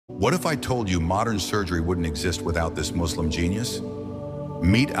What if I told you modern surgery wouldn't exist without this Muslim genius?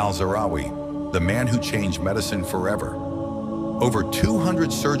 Meet Al-Zahrawi, the man who changed medicine forever. Over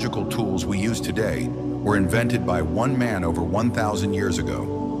 200 surgical tools we use today were invented by one man over 1,000 years ago.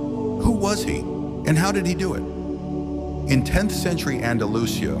 Who was he, and how did he do it? In 10th century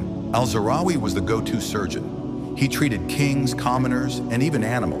Andalusia, Al-Zahrawi was the go-to surgeon. He treated kings, commoners, and even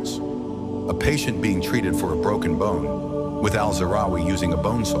animals. A patient being treated for a broken bone, with Al-Zahrawi using a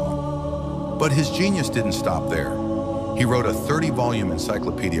bone saw. But his genius didn't stop there. He wrote a 30-volume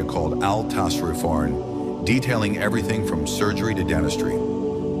encyclopedia called Al-Zahrawi, detailing everything from surgery to dentistry.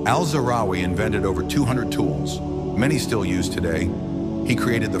 Al-Zahrawi invented over 200 tools, many still used today. He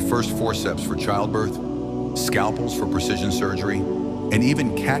created the first forceps for childbirth, scalpels for precision surgery, and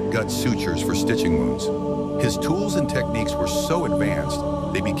even catgut sutures for stitching wounds. His tools and techniques were so advanced,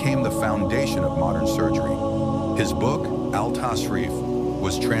 they became the foundation of modern surgery. His book, Al-Zahrawi,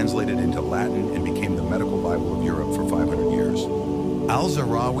 was translated into Latin and became the medical Bible of Europe for 500 years.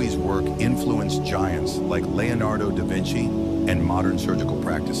 Al-Zahrawi's work influenced giants like Leonardo da Vinci and modern surgical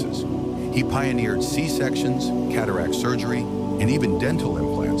practices. He pioneered C-sections, cataract surgery, and even dental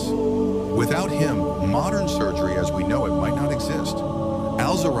implants. Without him, modern surgery as we know it might not exist.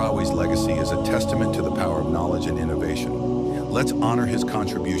 Al-Zahrawi's legacy is a testament to the power of knowledge and innovation. Let's honor his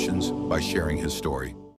contributions by sharing his story.